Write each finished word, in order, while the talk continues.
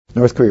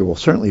North Korea will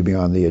certainly be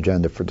on the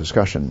agenda for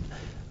discussion.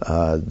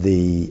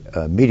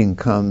 The meeting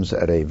comes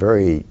at a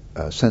very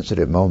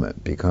sensitive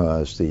moment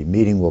because the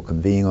meeting will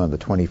convene on the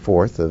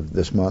 24th of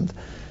this month.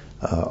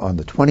 On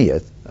the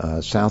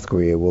 20th, South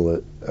Korea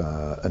will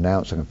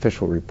announce an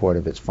official report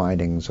of its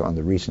findings on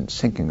the recent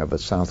sinking of a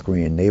South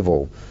Korean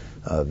naval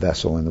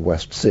vessel in the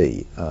West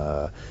Sea.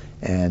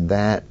 And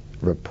that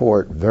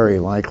report very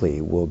likely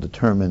will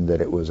determine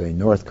that it was a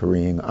North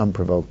Korean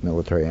unprovoked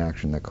military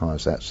action that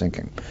caused that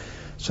sinking.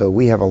 So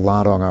we have a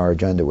lot on our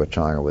agenda with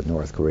China, with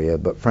North Korea,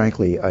 but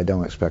frankly, I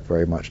don't expect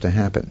very much to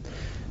happen.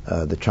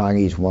 The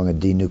Chinese want a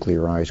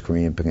denuclearized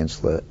Korean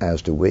Peninsula,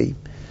 as do we.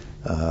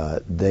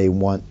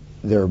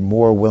 They're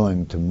more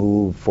willing to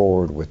move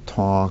forward with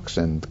talks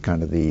and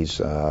kind of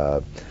these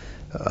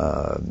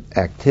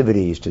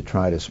activities to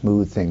try to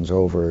smooth things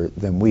over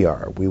than we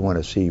are. We want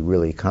to see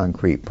really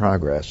concrete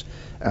progress.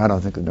 I don't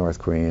think the North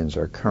Koreans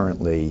are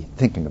currently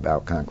thinking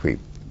about concrete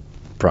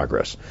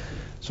progress.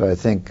 So I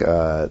think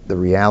the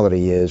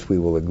reality is we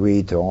will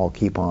agree to all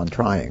keep on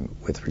trying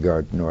with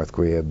regard to North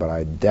Korea, but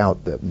I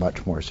doubt that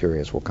much more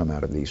serious will come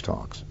out of these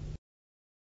talks.